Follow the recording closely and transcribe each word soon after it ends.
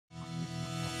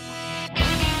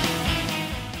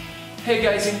Hey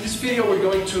guys, in this video we're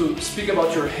going to speak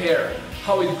about your hair,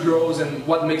 how it grows and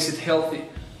what makes it healthy.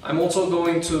 I'm also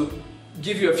going to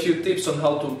give you a few tips on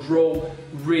how to grow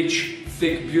rich,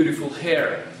 thick, beautiful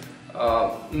hair.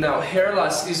 Now, hair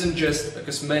loss isn't just a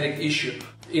cosmetic issue.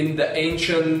 In the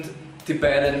ancient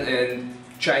Tibetan and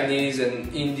Chinese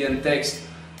and Indian texts,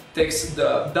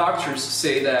 the doctors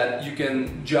say that you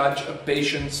can judge a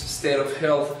patient's state of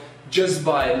health just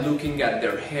by looking at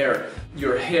their hair.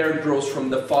 Your hair grows from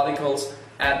the follicles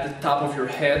at the top of your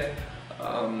head.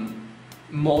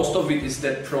 Most of it is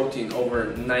dead protein.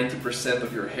 Over 90%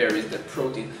 of your hair is dead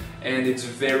protein, and it's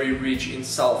very rich in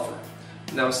sulfur.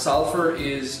 Now, sulfur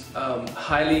is a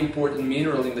highly important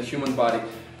mineral in the human body,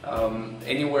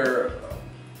 anywhere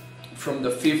from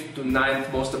the 5th to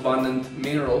 9th most abundant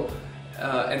mineral,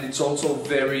 and it's also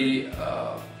very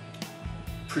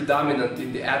predominant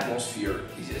in the atmosphere,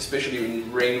 especially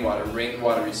in rainwater.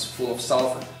 Rainwater is full of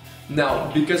sulfur. Now,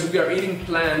 because we are eating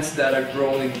plants that are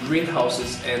grown in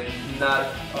greenhouses and not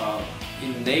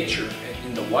in nature and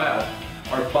in the wild,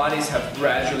 our bodies have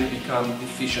gradually become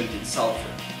deficient in sulfur.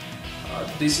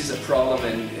 This is a problem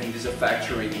and is a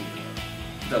factor in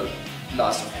the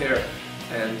loss of hair.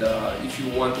 And if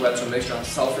you want to add some extra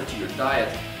sulfur to your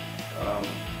diet,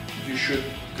 you should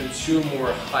consume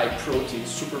more high-protein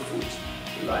superfoods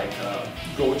like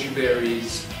goji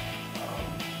berries,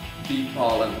 bee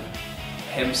pollen,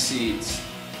 hemp seeds.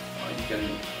 You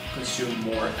can consume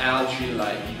more algae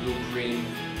like blue-green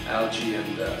algae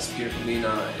and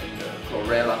spirulina and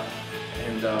chlorella.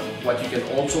 And what you can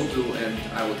also do, and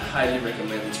I would highly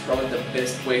recommend, it's probably the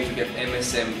best way to get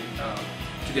MSM,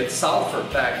 to get sulfur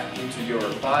back into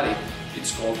your body.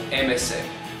 It's called MSM.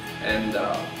 And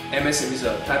MSM is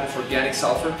a type of organic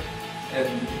sulfur, and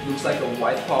it looks like a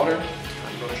white powder.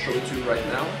 I'm going to show it to you right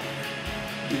now.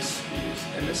 This is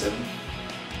MSM.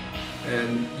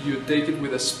 And you take it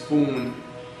with a spoon.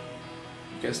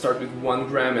 You can start with 1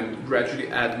 gram and gradually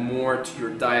add more to your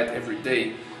diet every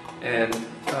day. And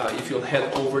if you'll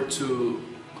head over to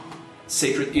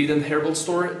Sacrededen Herbal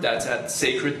Store, that's at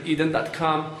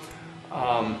sacrededen.com,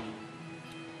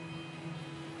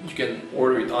 you can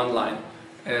order it online.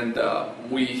 And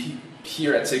we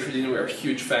here at Sacrededen, we are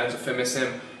huge fans of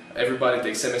MSM. Everybody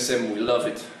takes MSM, we love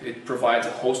it. It provides a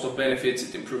host of benefits.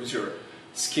 It improves your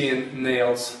skin,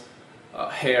 nails,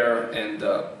 hair, and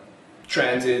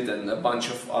transit, and a bunch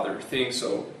of other things.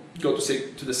 So go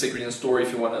to the Sacrededen store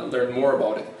if you want to learn more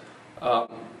about it.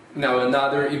 Now,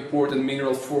 another important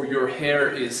mineral for your hair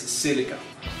is silica.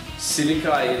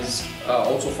 Silica is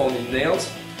also found in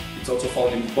nails. It's also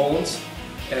found in bones.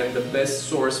 And the best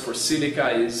source for silica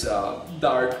is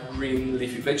dark green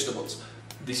leafy vegetables.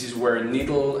 This is where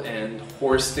nettle and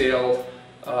horsetail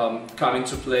come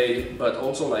into play, but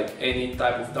also like any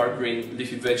type of dark green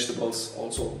leafy vegetables,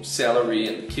 also celery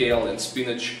and kale and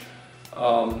spinach.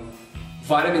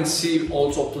 Vitamin C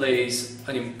also plays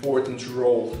an important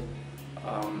role.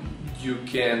 You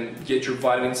can get your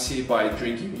vitamin C by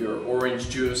drinking your orange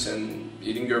juice and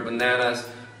eating your bananas,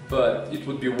 but it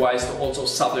would be wise to also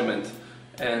supplement.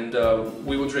 And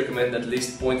we would recommend at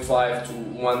least 0.5 to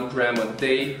 1 gram a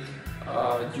day.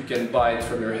 You can buy it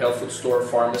from your health food store,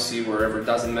 pharmacy, wherever, it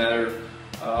doesn't matter.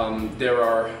 There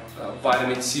are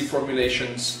vitamin C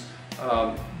formulations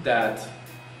that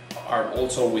are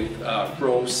also with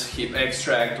rose hip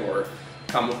extract or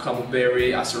camu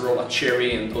berry, acerola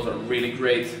cherry, and those are really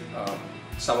great.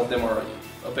 Some of them are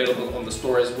available on the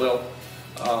store as well.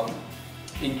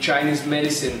 In Chinese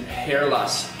medicine, hair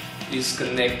loss is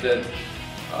connected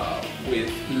with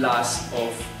loss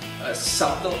of a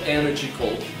subtle energy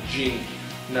called Jing.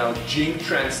 Now, Jing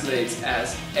translates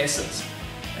as essence,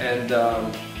 and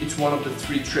it's one of the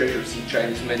 3 treasures in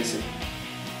Chinese medicine.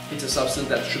 It's a substance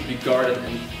that should be guarded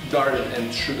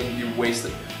and shouldn't be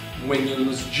wasted. When you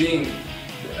lose Jing,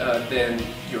 then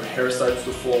your hair starts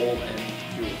to fall and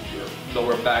your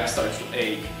lower back starts to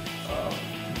ache.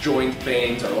 Joint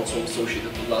pains are also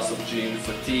associated with loss of Jing,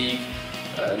 fatigue.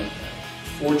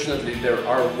 Fortunately, there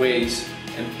are ways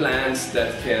and plants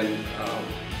that can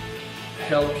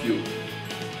help you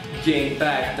gain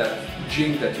back that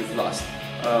Jing that you've lost.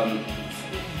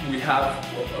 We have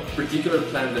a particular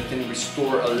plant that can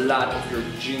restore a lot of your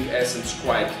Jing essence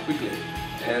quite quickly,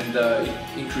 and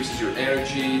it increases your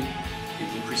energy,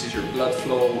 it increases your blood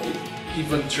flow, it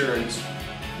even turns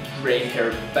gray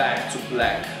hair back to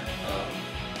black.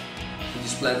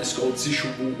 This plant is called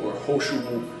Zishubu or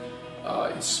Hoshubu.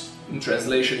 In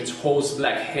translation, it's Ho's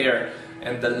black hair,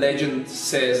 and the legend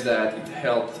says that it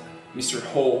helped Mr.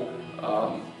 Ho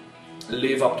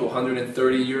live up to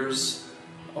 130 years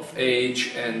of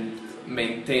age and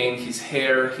maintain his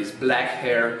hair, his black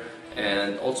hair,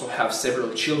 and also have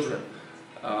several children.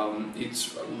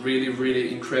 It's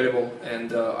really incredible,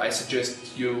 and I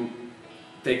suggest you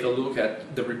take a look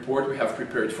at the report we have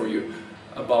prepared for you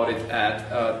about it at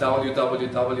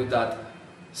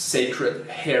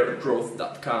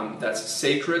www.sacredhairgrowth.com. That's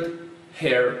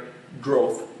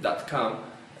sacredhairgrowth.com,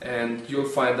 and you'll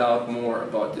find out more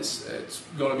about this. It's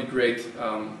gonna be great.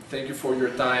 Thank you for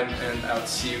your time, and I'll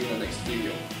see you in the next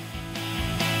video.